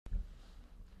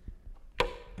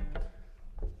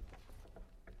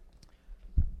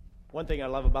One thing I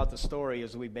love about the story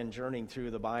as we've been journeying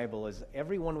through the Bible is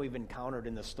everyone we've encountered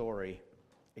in the story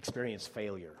experienced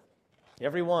failure.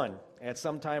 Everyone, at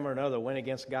some time or another, went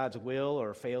against God's will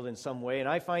or failed in some way, and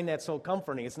I find that so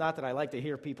comforting. It's not that I like to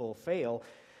hear people fail,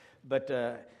 but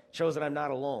shows that I'm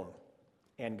not alone,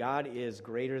 and God is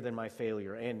greater than my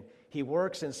failure, and He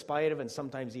works in spite of and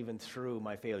sometimes even through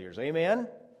my failures. Amen?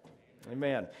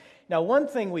 Amen. Now, one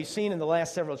thing we've seen in the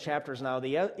last several chapters now,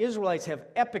 the Israelites have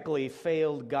epically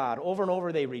failed God. Over and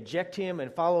over, they reject Him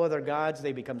and follow other gods.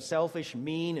 They become selfish,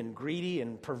 mean, and greedy,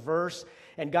 and perverse.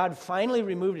 And God finally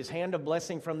removed His hand of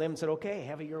blessing from them and said, okay,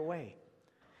 have it your way.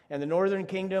 And the northern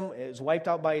kingdom is wiped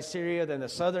out by Assyria. Then the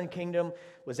southern kingdom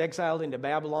was exiled into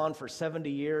Babylon for 70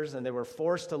 years, and they were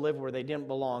forced to live where they didn't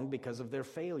belong because of their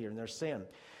failure and their sin.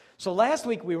 So last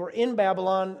week we were in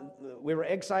Babylon. We were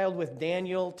exiled with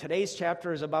Daniel. Today's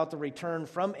chapter is about the return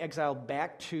from exile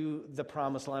back to the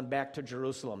Promised Land, back to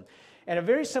Jerusalem. And a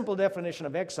very simple definition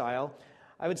of exile,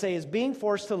 I would say, is being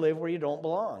forced to live where you don't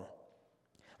belong.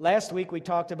 Last week we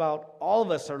talked about all of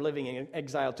us are living in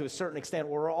exile to a certain extent.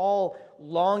 We're all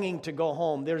longing to go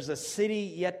home. There's a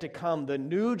city yet to come, the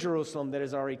new Jerusalem that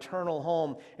is our eternal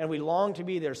home, and we long to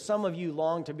be there. Some of you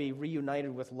long to be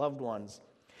reunited with loved ones.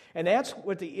 And that's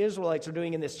what the Israelites are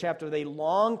doing in this chapter. They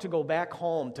long to go back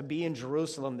home, to be in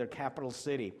Jerusalem, their capital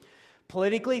city.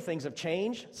 Politically, things have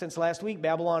changed. Since last week,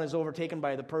 Babylon is overtaken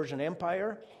by the Persian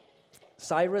Empire.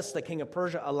 Cyrus, the king of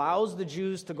Persia, allows the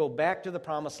Jews to go back to the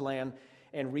Promised Land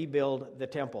and rebuild the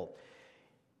temple.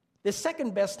 The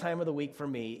second best time of the week for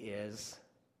me is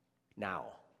now.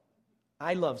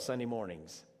 I love Sunday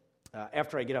mornings.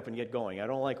 After I get up and get going. I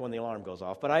don't like when the alarm goes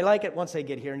off, but I like it once I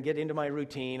get here and get into my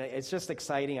routine. It's just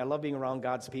exciting. I love being around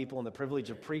God's people and the privilege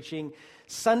of preaching.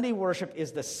 Sunday worship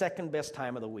is the second best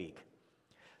time of the week.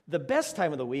 The best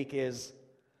time of the week is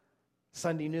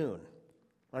Sunday noon,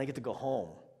 when I get to go home.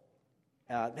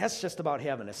 That's just about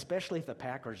heaven, especially if the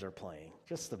Packers are playing.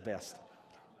 Just the best.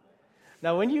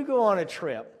 Now, when you go on a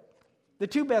trip, the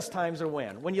two best times are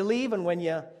when you leave and when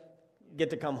you get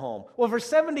to come home. Well, for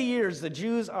 70 years, the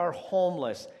Jews are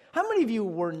homeless. How many of you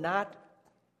were not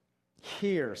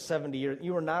here 70 years?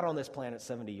 You were not on this planet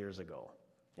 70 years ago.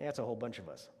 Yeah, that's a whole bunch of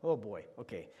us. Oh, boy.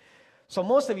 Okay. So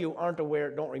most of you aren't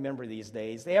aware, don't remember these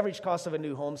days. The average cost of a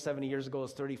new home 70 years ago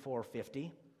was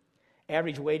 $34.50.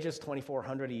 Average wages,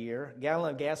 $2,400 a year.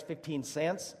 Gallon of gas, 15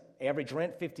 cents. Average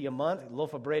rent, $50 a month.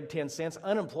 Loaf of bread, 10 cents.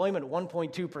 Unemployment,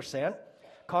 1.2%.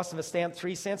 Cost of a stamp,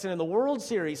 3 cents. And in the World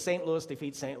Series, St. Louis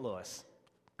defeats St. Louis.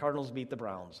 Cardinals beat the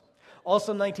Browns.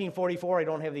 Also in 1944, I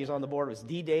don't have these on the board, it was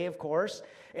D-Day, of course.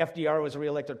 FDR was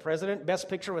reelected president. Best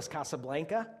picture was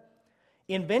Casablanca.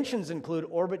 Inventions include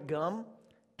Orbit gum,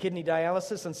 kidney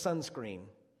dialysis, and sunscreen.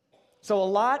 So a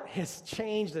lot has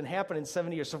changed and happened in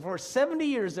 70 years. So for 70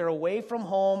 years, they're away from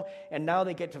home, and now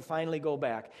they get to finally go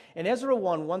back. In Ezra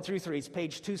 1:1-3, it's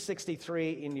page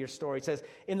 263 in your story. It says,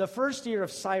 in the first year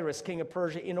of Cyrus, king of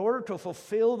Persia, in order to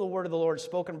fulfill the word of the Lord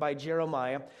spoken by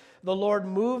Jeremiah, the Lord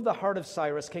moved the heart of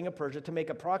Cyrus, king of Persia, to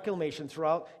make a proclamation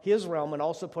throughout his realm and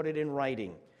also put it in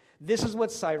writing. This is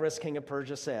what Cyrus, king of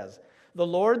Persia, says. The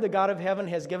Lord, the God of heaven,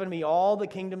 has given me all the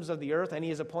kingdoms of the earth, and He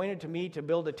has appointed to me to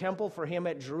build a temple for Him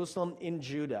at Jerusalem in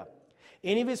Judah.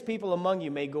 Any of His people among you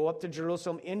may go up to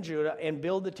Jerusalem in Judah and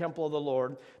build the temple of the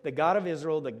Lord, the God of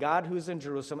Israel, the God who's in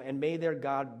Jerusalem, and may their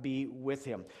God be with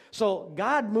him. So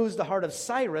God moves the heart of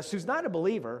Cyrus, who's not a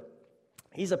believer.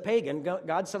 He's a pagan.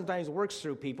 God sometimes works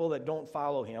through people that don't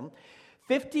follow Him.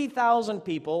 50,000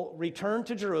 people returned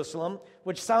to Jerusalem,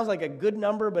 which sounds like a good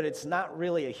number, but it's not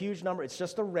really a huge number. It's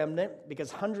just a remnant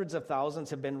because hundreds of thousands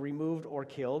have been removed or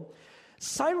killed.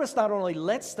 Cyrus not only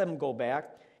lets them go back,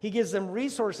 he gives them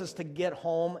resources to go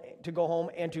home,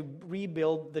 and to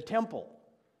rebuild the temple.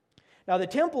 Now, the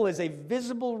temple is a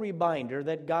visible reminder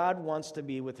that God wants to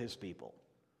be with His people.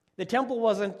 The temple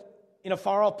wasn't in a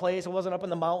far-off place. It wasn't up in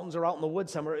the mountains or out in the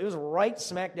woods somewhere. It was right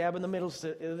smack dab in the middle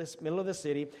of the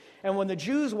city. And when the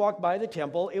Jews walked by the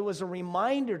temple, it was a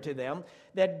reminder to them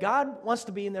that God wants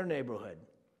to be in their neighborhood.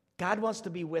 God wants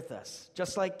to be with us,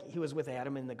 just like He was with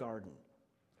Adam in the garden.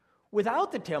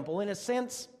 Without the temple, in a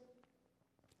sense,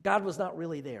 God was not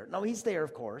really there. Now, He's there,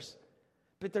 of course,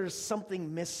 but there's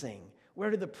something missing. Where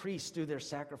do the priests do their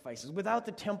sacrifices? Without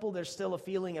the temple, there's still a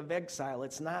feeling of exile.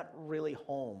 It's not really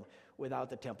home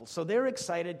without the temple. So they're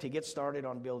excited to get started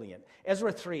on building it.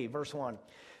 Ezra 3, verse 1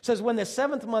 says, when the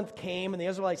 7th month came and the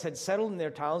Israelites had settled in their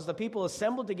towns, the people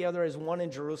assembled together as one in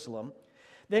Jerusalem.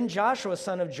 Then Joshua,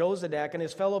 son of Jozadak, and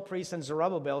his fellow priests, and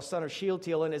Zerubbabel, son of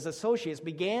Shealtiel, and his associates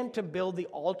began to build the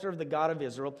altar of the God of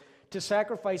Israel to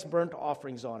sacrifice burnt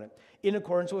offerings on it, in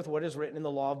accordance with what is written in the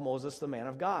law of Moses, the man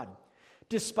of God.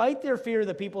 Despite their fear of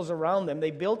the peoples around them,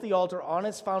 they built the altar on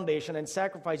its foundation and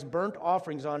sacrificed burnt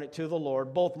offerings on it to the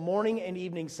Lord, both morning and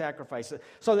evening sacrifices.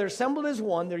 So they're assembled as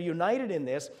one. They're united in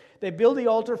this. They build the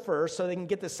altar first so they can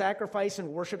get the sacrifice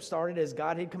and worship started as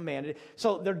God had commanded.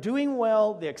 So they're doing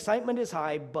well. The excitement is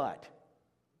high, but,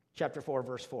 chapter 4,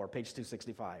 verse 4, page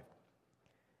 265.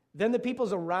 Then the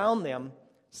peoples around them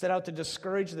set out to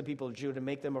discourage the people of Judah and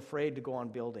make them afraid to go on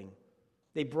building.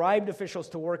 They bribed officials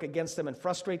to work against them and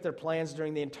frustrate their plans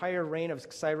during the entire reign of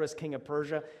Cyrus, king of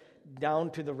Persia,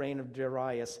 down to the reign of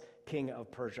Darius, king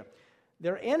of Persia.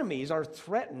 Their enemies are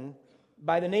threatened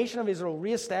by the nation of Israel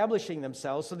reestablishing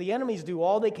themselves, so the enemies do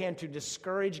all they can to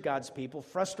discourage God's people,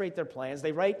 frustrate their plans.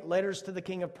 They write letters to the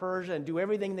king of Persia and do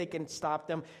everything they can stop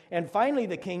them, and finally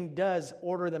the king does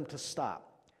order them to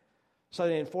stop. So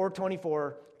in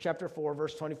 424, chapter 4,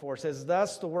 verse 24 says,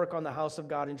 "Thus the work on the house of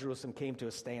God in Jerusalem came to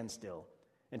a standstill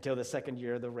until the second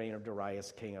year of the reign of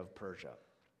Darius, king of Persia."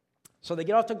 So they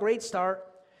get off to a great start.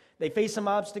 They face some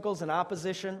obstacles and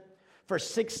opposition. For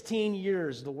 16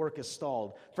 years, the work is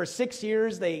stalled. For 6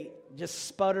 years, they just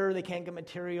sputter. They can't get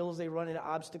materials. They run into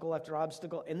obstacle after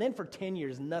obstacle. And then for 10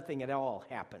 years, nothing at all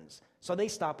happens. So they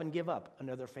stop and give up.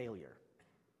 Another failure.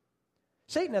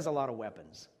 Satan has a lot of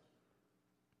weapons.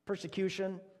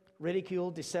 Persecution,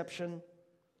 ridicule, deception,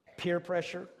 peer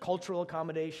pressure, cultural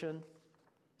accommodation,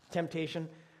 temptation.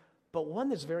 But one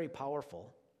that's very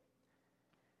powerful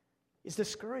is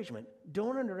discouragement.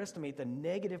 Don't underestimate the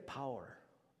negative power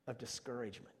of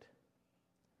discouragement.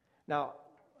 Now,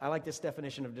 I like this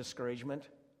definition of discouragement.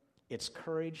 It's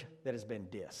courage that has been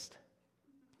dissed.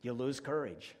 You lose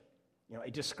courage. A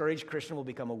discouraged Christian will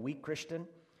become a weak Christian.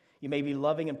 You may be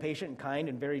loving and patient and kind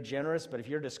and very generous, but if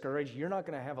you're discouraged, you're not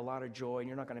going to have a lot of joy and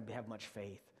you're not going to have much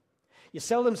faith. You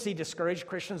seldom see discouraged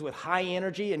Christians with high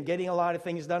energy and getting a lot of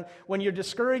things done. When you're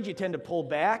discouraged, you tend to pull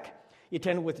back. You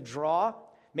tend to withdraw.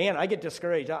 Man, I get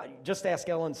discouraged. Just ask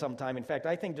Ellen sometime. In fact,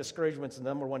 I think discouragement's the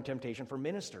number one temptation for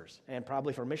ministers and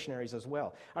probably for missionaries as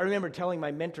well. I remember telling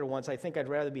my mentor once, I think I'd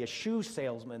rather be a shoe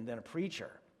salesman than a preacher.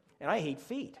 And I hate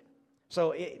feet.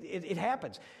 So it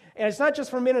happens. And it's not just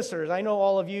for ministers. I know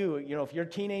all of you, if you're a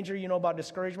teenager, you know about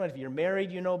discouragement. If you're married,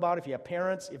 you know about it. If you have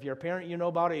parents, if you're a parent, you know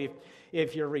about it.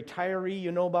 If you're a retiree,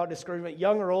 you know about discouragement.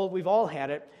 Young or old, we've all had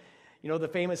it. The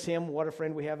famous hymn, "What a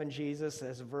Friend We Have in Jesus,"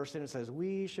 there's a verse in it that says,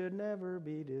 "We should never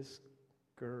be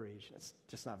discouraged." It's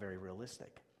just not very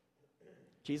realistic.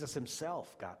 Jesus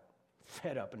himself got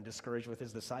fed up and discouraged with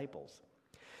his disciples.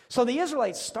 So the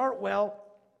Israelites start well.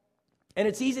 And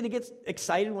it's easy to get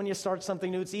excited when you start something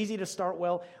new. It's easy to start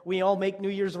well. We all make New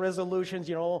Year's resolutions,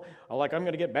 like I'm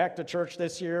going to get back to church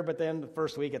this year, but then the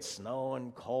first week it's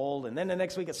snowing cold, and then the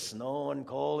next week it's snowing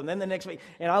cold, and then the next week,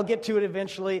 and I'll get to it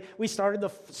eventually. We started the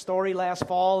story last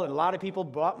fall, and a lot of people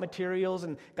brought materials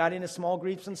and got into small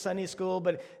groups in Sunday school,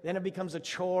 but then it becomes a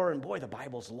chore, and boy, the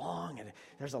Bible's long, and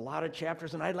there's a lot of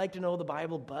chapters, and I'd like to know the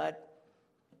Bible, but,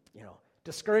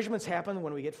 discouragements happen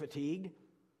when we get fatigued.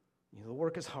 The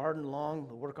work is hard and long.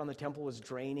 The work on the temple was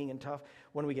draining and tough.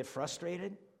 When we get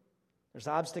frustrated, there's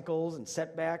obstacles and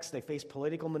setbacks. They face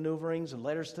political maneuverings and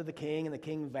letters to the king, and the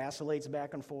king vacillates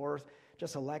back and forth.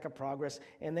 Just a lack of progress.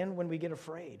 And then when we get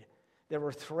afraid, there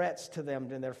were threats to them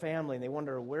and their family, and they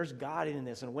wonder, where's God in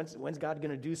this? And when's God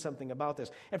going to do something about this?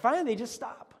 And finally, they just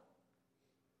stop.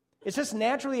 It's just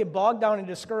naturally bogged down and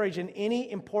discouraged in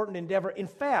any important endeavor. In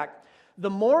fact, the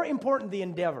more important the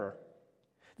endeavor,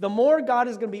 the more God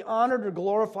is going to be honored or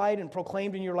glorified and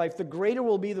proclaimed in your life, the greater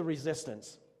will be the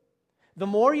resistance. The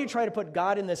more you try to put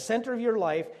God in the center of your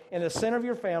life, in the center of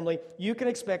your family, you can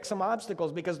expect some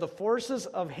obstacles because the forces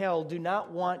of hell do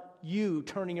not want you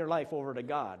turning your life over to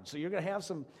God. So you're going to have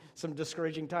some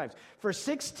discouraging times. For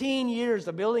 16 years,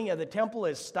 the building of the temple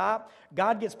is stopped.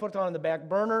 God gets put on the back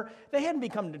burner. They hadn't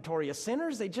become notorious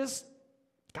sinners. They just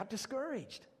got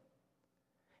discouraged.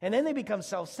 And then they become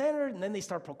self-centered, and then they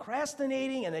start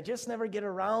procrastinating, and they just never get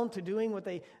around to doing what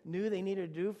they knew they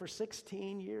needed to do for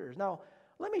 16 years. Now,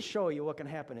 let me show you what can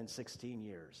happen in 16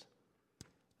 years.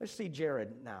 Let's see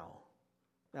Jared now.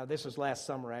 Now, this was last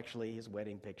summer, actually, his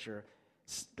wedding picture.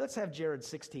 Let's have Jared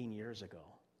 16 years ago.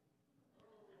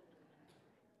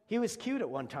 He was cute at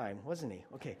one time, wasn't he?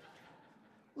 Okay.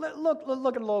 Look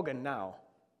at Logan now.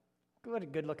 What a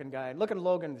good-looking guy. Look at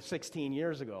Logan 16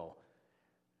 years ago.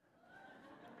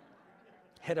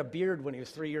 Had a beard when he was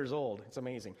 3 years old. It's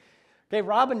amazing. Okay,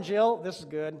 Rob and Jill, this is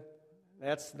good.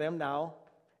 That's them now.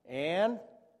 And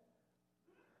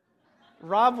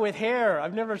Rob with hair.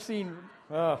 I've never seen.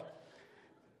 Oh,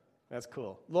 that's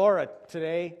cool. Laura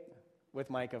today with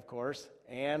Mike, of course.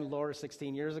 And Laura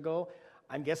 16 years ago.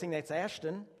 I'm guessing that's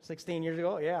Ashton 16 years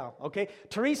ago. Yeah, okay.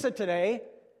 Teresa today.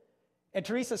 And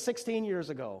Teresa, 16 years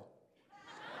ago.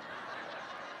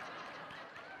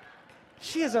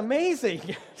 She is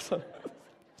amazing.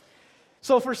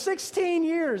 So for 16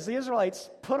 years, the Israelites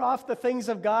put off the things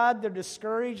of God. They're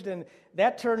discouraged, and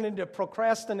that turned into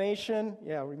procrastination.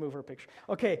 Yeah, remove her picture.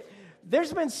 Okay,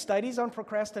 there's been studies on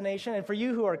procrastination, and for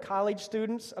you who are college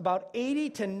students, about 80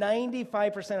 to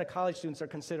 95% of college students are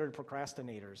considered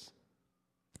procrastinators.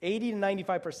 80 to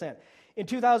 95%. In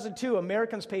 2002,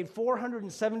 Americans paid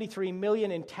 $473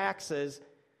 million in taxes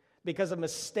because of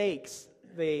mistakes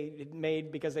they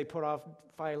made because they put off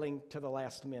filing to the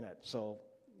last minute. So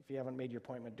if you haven't made your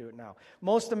appointment, do it now.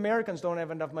 Most Americans don't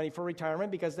have enough money for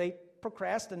retirement because they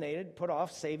procrastinated, put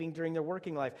off saving during their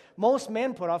working life. Most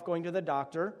men put off going to the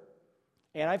doctor,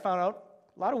 and I found out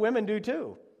a lot of women do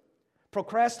too.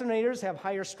 Procrastinators have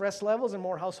higher stress levels and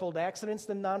more household accidents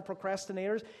than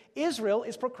non-procrastinators. Israel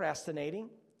is procrastinating.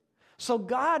 So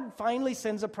God finally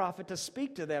sends a prophet to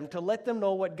speak to them, to let them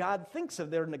know what God thinks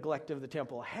of their neglect of the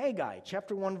temple. Haggai,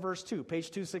 chapter 1, verse 2, page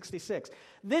 266.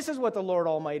 This is what the Lord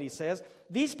Almighty says.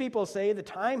 These people say the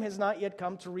time has not yet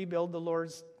come to rebuild the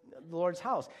Lord's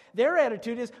house. Their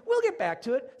attitude is, we'll get back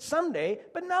to it someday,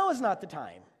 but now is not the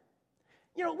time.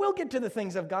 We'll get to the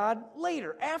things of God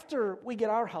later, after we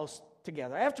get our house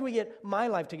together, after we get my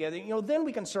life together, then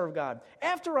we can serve God.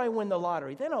 After I win the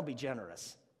lottery, then I'll be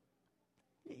generous.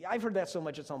 I've heard that so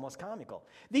much it's almost comical.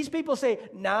 These people say,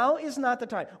 now is not the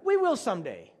time. We will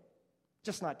someday,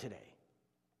 just not today.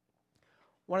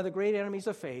 One of the great enemies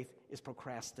of faith is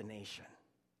procrastination.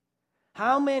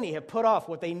 How many have put off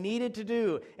what they needed to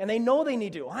do, and they know they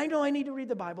need to? I know I need to read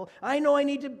the Bible. I know I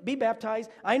need to be baptized.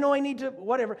 I know I need to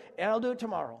whatever, and I'll do it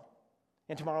tomorrow.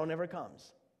 And tomorrow never comes.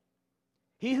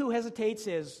 He who hesitates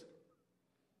is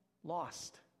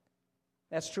lost.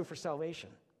 That's true for salvation.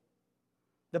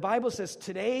 The Bible says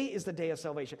today is the day of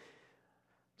salvation.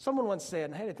 Someone once said,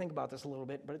 and I had to think about this a little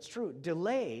bit, but it's true,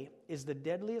 delay is the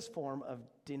deadliest form of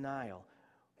denial.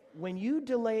 When you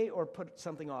delay or put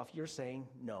something off, you're saying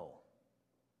no.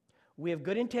 We have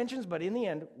good intentions, but in the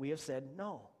end, we have said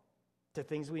no to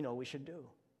things we know we should do.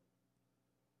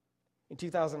 In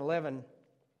 2011,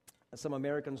 some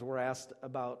Americans were asked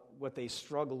about what they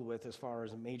struggled with as far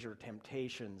as major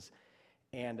temptations,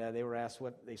 and they were asked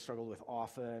what they struggled with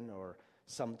often or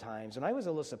sometimes. And I was a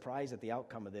little surprised at the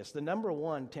outcome of this. The number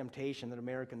one temptation that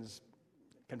Americans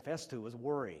confessed to was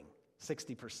worrying,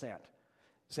 60%.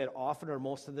 Said often or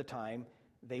most of the time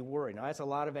they worry. Now that's a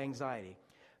lot of anxiety.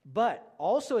 But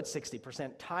also at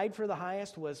 60%, tied for the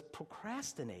highest was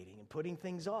procrastinating and putting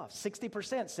things off.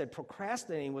 60% said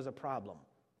procrastinating was a problem.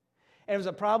 And it was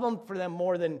a problem for them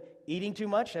more than eating too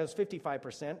much, that was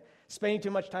 55%. Spending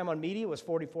too much time on media was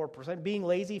 44%. Being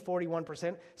lazy,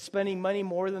 41%. Spending money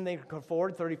more than they could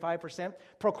afford, 35%.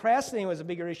 Procrastinating was a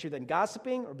bigger issue than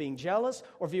gossiping or being jealous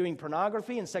or viewing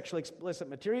pornography and sexually explicit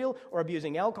material or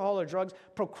abusing alcohol or drugs.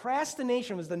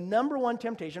 Procrastination was the number one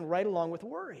temptation right along with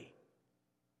worry.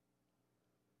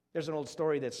 There's an old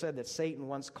story that said that Satan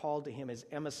once called to him his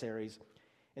emissaries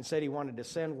and said he wanted to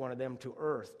send one of them to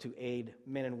earth to aid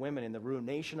men and women in the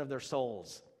ruination of their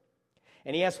souls.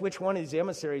 And he asked which one of these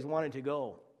emissaries wanted to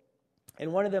go.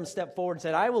 And one of them stepped forward and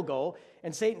said, I will go.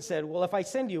 And Satan said, well, if I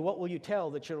send you, what will you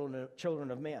tell the children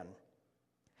of men?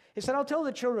 He said, I'll tell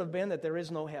the children of men that there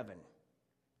is no heaven.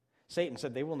 Satan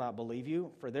said, they will not believe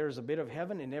you, for there is a bit of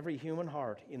heaven in every human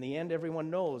heart. In the end,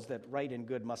 everyone knows that right and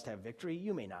good must have victory.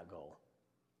 You may not go.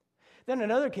 Then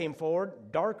another came forward,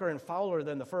 darker and fouler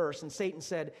than the first, and Satan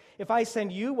said, if I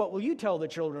send you, what will you tell the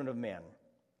children of men?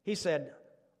 He said,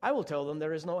 I will tell them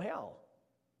there is no hell.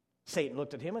 Satan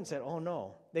looked at him and said, oh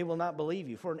no, they will not believe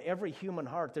you. For in every human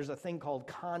heart there's a thing called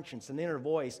conscience, an inner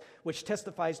voice, which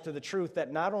testifies to the truth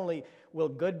that not only will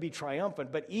good be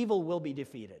triumphant, but evil will be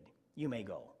defeated. You may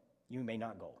go. You may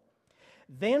not go.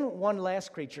 Then one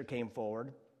last creature came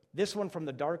forward, this one from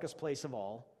the darkest place of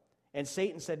all, and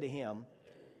Satan said to him,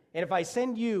 and if I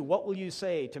send you, what will you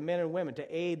say to men and women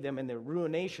to aid them in the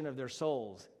ruination of their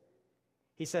souls?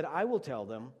 He said, I will tell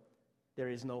them there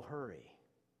is no hurry.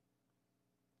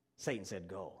 Satan said,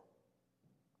 go.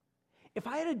 If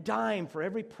I had a dime for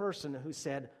every person who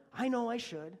said, I know I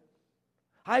should,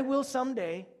 I will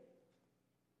someday,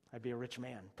 I'd be a rich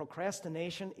man.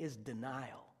 Procrastination is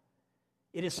denial.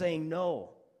 It is saying no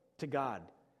to God.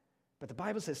 But the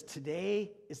Bible says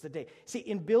today is the day. See,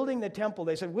 in building the temple,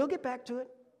 they said, we'll get back to it.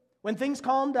 When things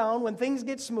calm down, when things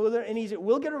get smoother and easier,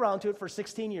 we'll get around to it. For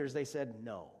 16 years, they said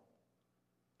no.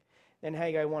 Then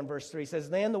Haggai 1 verse 3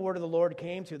 says, then the word of the Lord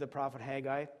came to the prophet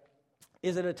Haggai.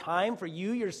 Is it a time for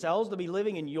you yourselves to be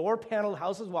living in your paneled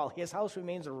houses while his house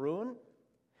remains a ruin?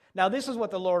 Now this is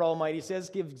what the Lord Almighty says,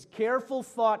 give careful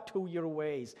thought to your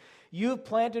ways. You've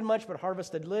planted much but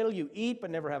harvested little. You eat but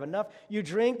never have enough. You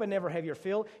drink but never have your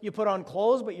fill. You put on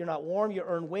clothes but you're not warm. You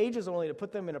earn wages only to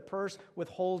put them in a purse with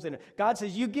holes in it. God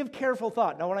says you give careful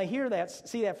thought. Now when I hear that,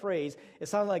 see that phrase, it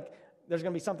sounds like there's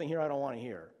going to be something here I don't want to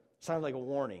hear. It sounds like a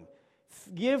warning.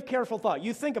 Give careful thought.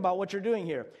 You think about what you're doing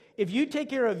here. If you take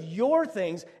care of your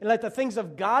things and let the things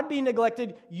of God be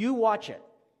neglected, you watch it.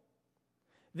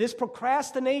 This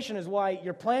procrastination is why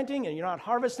you're planting and you're not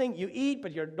harvesting. You eat,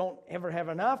 but you don't ever have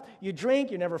enough. You drink,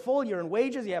 you're never full. You're in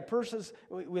wages. You have purses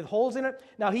with holes in it.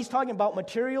 Now, he's talking about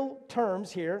material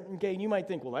terms here. Okay, and you might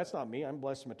think, well, that's not me. I'm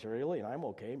blessed materially, and I'm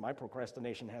okay. My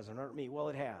procrastination hasn't hurt me. Well,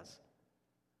 it has.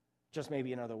 Just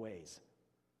maybe in other ways.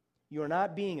 You are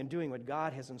not being and doing what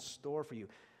God has in store for you.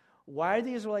 Why are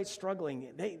the Israelites struggling?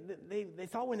 They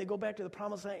thought when they go back to the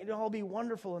promised land, it'll all be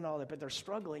wonderful and all that, but they're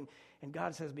struggling. And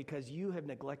God says, because you have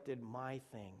neglected my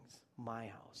things, my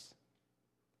house.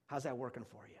 How's that working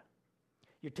for you?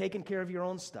 You're taking care of your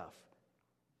own stuff.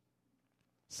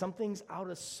 Something's out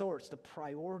of sorts. The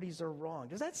priorities are wrong.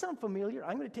 Does that sound familiar?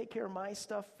 I'm going to take care of my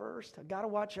stuff first. I've got to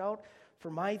watch out for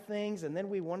my things, and then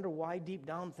we wonder why deep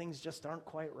down things just aren't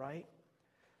quite right.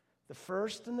 The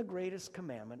first and the greatest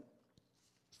commandment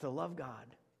is to love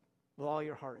God with all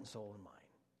your heart and soul and mind.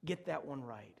 Get that one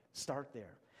right. Start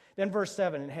there. Then verse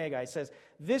 7 in Haggai says,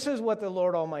 this is what the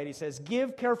Lord Almighty says,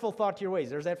 give careful thought to your ways.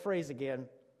 There's that phrase again.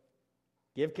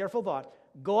 Give careful thought.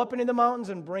 Go up into the mountains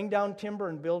and bring down timber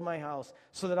and build my house,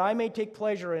 so that I may take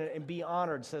pleasure in it and be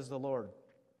honored, says the Lord.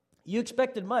 You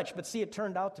expected much, but see, it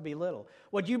turned out to be little.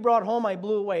 What you brought home, I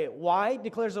blew away. Why,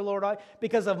 declares the Lord?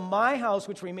 Because of my house,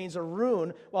 which remains a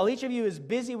ruin, while each of you is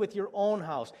busy with your own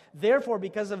house. Therefore,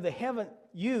 because of the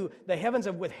heavens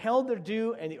have withheld their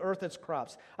dew, and the earth its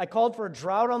crops. I called for a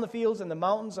drought on the fields and the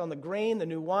mountains, on the grain, the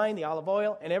new wine, the olive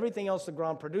oil, and everything else the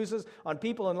ground produces, on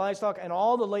people and livestock, and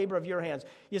all the labor of your hands.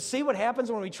 You see what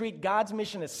happens when we treat God's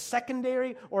mission as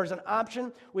secondary or as an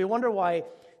option? We wonder why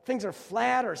things are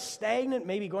flat or stagnant,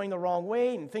 maybe going the wrong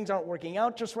way, and things aren't working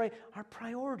out just right. Our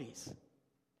priorities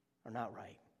are not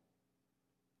right.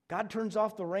 God turns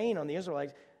off the rain on the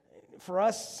Israelites. For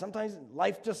us, sometimes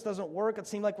life just doesn't work. It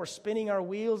seems like we're spinning our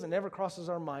wheels, and never crosses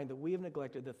our mind that we have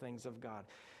neglected the things of God.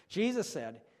 Jesus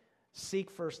said,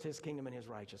 seek first his kingdom and his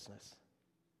righteousness,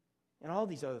 and all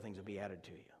these other things will be added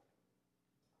to you.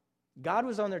 God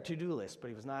was on their to-do list, but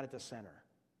he was not at the center.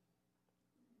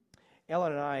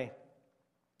 Ellen and I,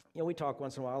 we talk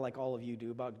once in a while, like all of you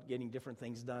do, about getting different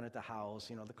things done at the house.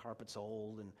 The carpet's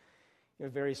old,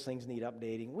 and various things need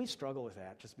updating. We struggle with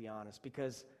that, just to be honest,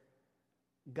 because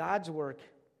God's work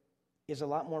is a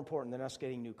lot more important than us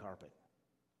getting new carpet.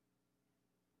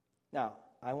 Now,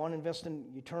 I want to invest in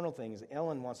eternal things.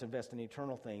 Ellen wants to invest in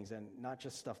eternal things and not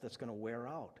just stuff that's going to wear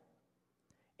out.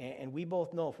 And we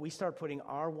both know if we start putting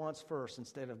our wants first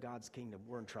instead of God's kingdom,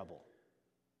 we're in trouble.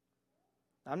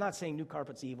 I'm not saying new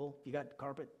carpet's evil. If you got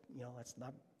carpet, that's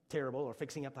not terrible, or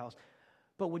fixing up the house.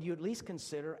 But would you at least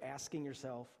consider asking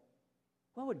yourself,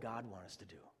 what would God want us to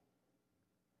do?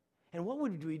 And what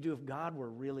would we do if God were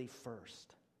really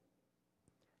first?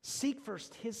 Seek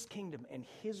first his kingdom and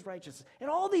his righteousness,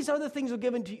 and all these other things will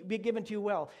be given to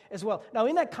you as well. Now,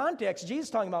 in that context, Jesus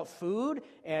is talking about food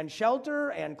and shelter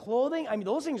and clothing.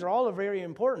 Those things are all very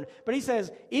important. But he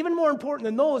says, even more important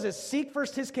than those is seek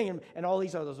first his kingdom, and all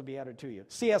these others will be added to you.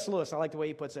 C.S. Lewis, I like the way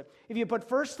he puts it. If you put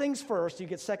first things first, you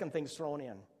get second things thrown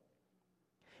in.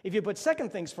 If you put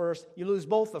second things first, you lose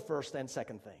both the first and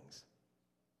second things.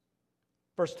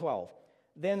 Verse 12.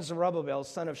 Then Zerubbabel,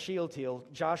 son of Shealtiel,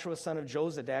 Joshua, son of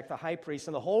Jozadak, the high priest,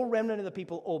 and the whole remnant of the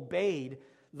people obeyed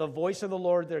the voice of the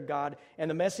Lord their God and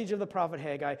the message of the prophet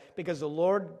Haggai, because the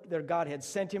Lord their God had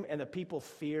sent him, and the people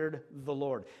feared the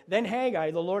Lord. Then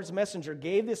Haggai, the Lord's messenger,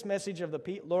 gave this message of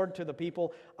the Lord to the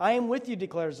people, I am with you,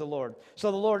 declares the Lord.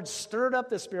 So the Lord stirred up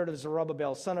the spirit of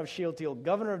Zerubbabel, son of Shealtiel,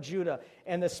 governor of Judah,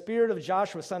 and the spirit of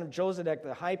Joshua, son of Jozadak,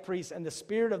 the high priest, and the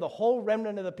spirit of the whole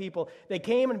remnant of the people. They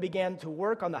came and began to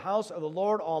work on the house of the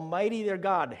Lord Almighty their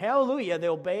God. Hallelujah. They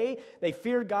obey. They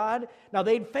feared God. Now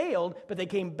they'd failed, but they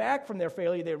came back from their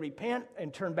failure. They repent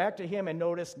and turn back to him, and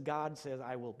notice God says,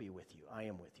 I will be with you. I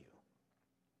am with you.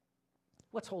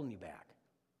 What's holding you back?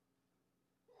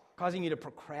 Causing you to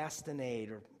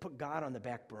procrastinate or put God on the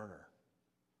back burner.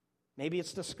 Maybe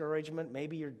it's discouragement.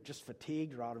 Maybe you're just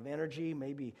fatigued or out of energy.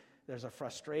 Maybe there's a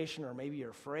frustration, or maybe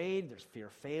you're afraid. There's fear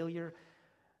of failure.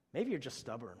 Maybe you're just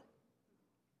stubborn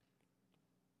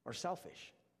or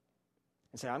selfish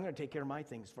and say, I'm going to take care of my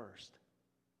things first.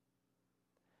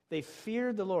 They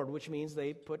feared the Lord, which means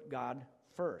they put God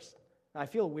first. Now, I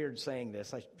feel weird saying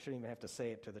this. I shouldn't even have to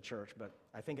say it to the church, but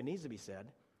I think it needs to be said.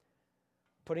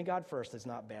 Putting God first is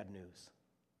not bad news.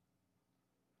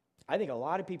 I think a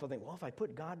lot of people think, well, if I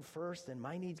put God first, then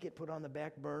my needs get put on the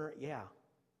back burner. Yeah,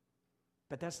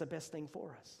 but that's the best thing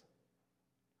for us.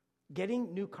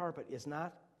 Getting new carpet is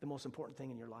not the most important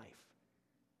thing in your life.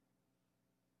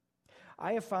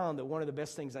 I have found that one of the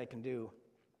best things I can do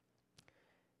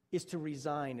is to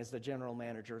resign as the general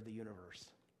manager of the universe.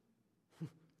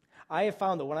 I have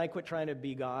found that when I quit trying to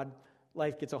be God,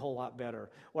 life gets a whole lot better.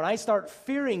 When I start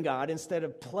fearing God instead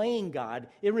of playing God,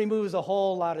 it removes a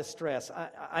whole lot of stress.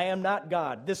 I am not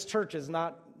God. This church is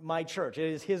not my church.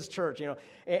 It is His church,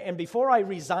 And before I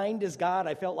resigned as God,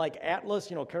 I felt like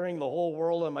Atlas, carrying the whole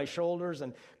world on my shoulders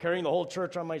and carrying the whole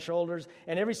church on my shoulders.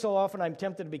 And every so often I'm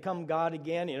tempted to become God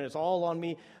again, it's all on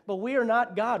me. But we are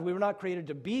not God. We were not created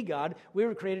to be God. We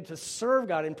were created to serve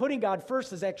God. And putting God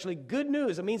first is actually good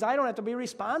news. It means I don't have to be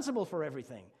responsible for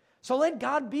everything. So let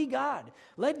God be God.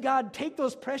 Let God take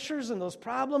those pressures and those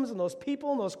problems and those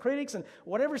people and those critics and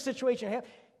whatever situation you have,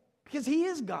 because He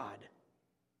is God.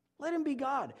 Let Him be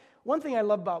God. One thing I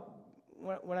love about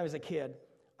when I was a kid,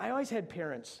 I always had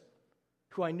parents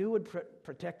who I knew would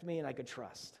protect me and I could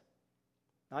trust.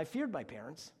 Now, I feared my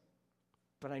parents,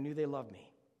 but I knew they loved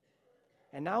me.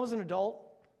 And now as an adult,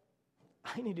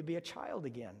 I need to be a child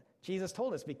again. Jesus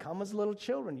told us, become as little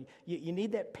children. You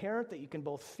need that parent that you can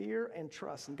both fear and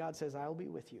trust. And God says, I'll be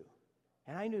with you.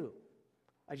 And I knew.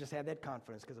 I just had that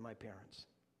confidence because of my parents.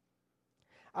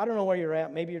 I don't know where you're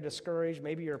at. Maybe you're discouraged.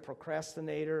 Maybe you're a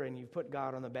procrastinator and you've put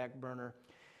God on the back burner.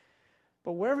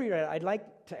 But wherever you're at, I'd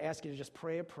like to ask you to just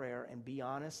pray a prayer and be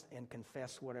honest and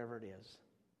confess whatever it is.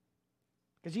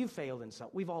 Because you've failed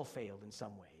we've all failed in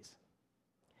some ways.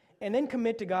 And then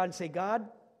commit to God and say, God,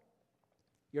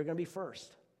 you're going to be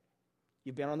first.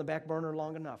 You've been on the back burner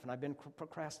long enough, and I've been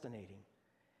procrastinating.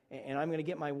 And I'm going to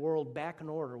get my world back in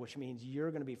order, which means you're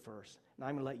going to be first. And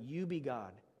I'm going to let you be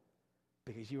God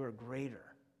because you are greater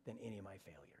than any of my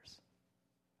failures.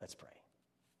 Let's pray.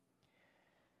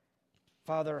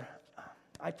 Father,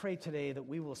 I pray today that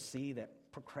we will see that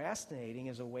procrastinating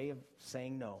is a way of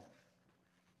saying no.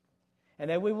 And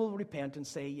that we will repent and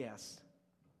say yes.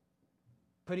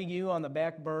 Putting you on the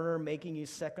back burner, making you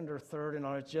second or third, and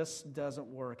it just doesn't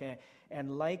work.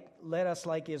 And let us,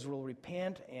 like Israel,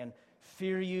 repent and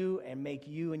fear you and make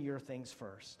you and your things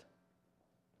first.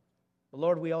 But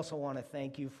Lord, we also want to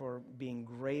thank you for being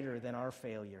greater than our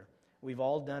failure. We've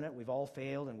all done it, we've all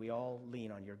failed, and we all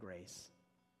lean on your grace.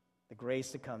 The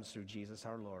grace that comes through Jesus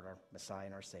our Lord, our Messiah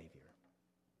and our Savior.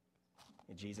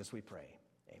 In Jesus we pray.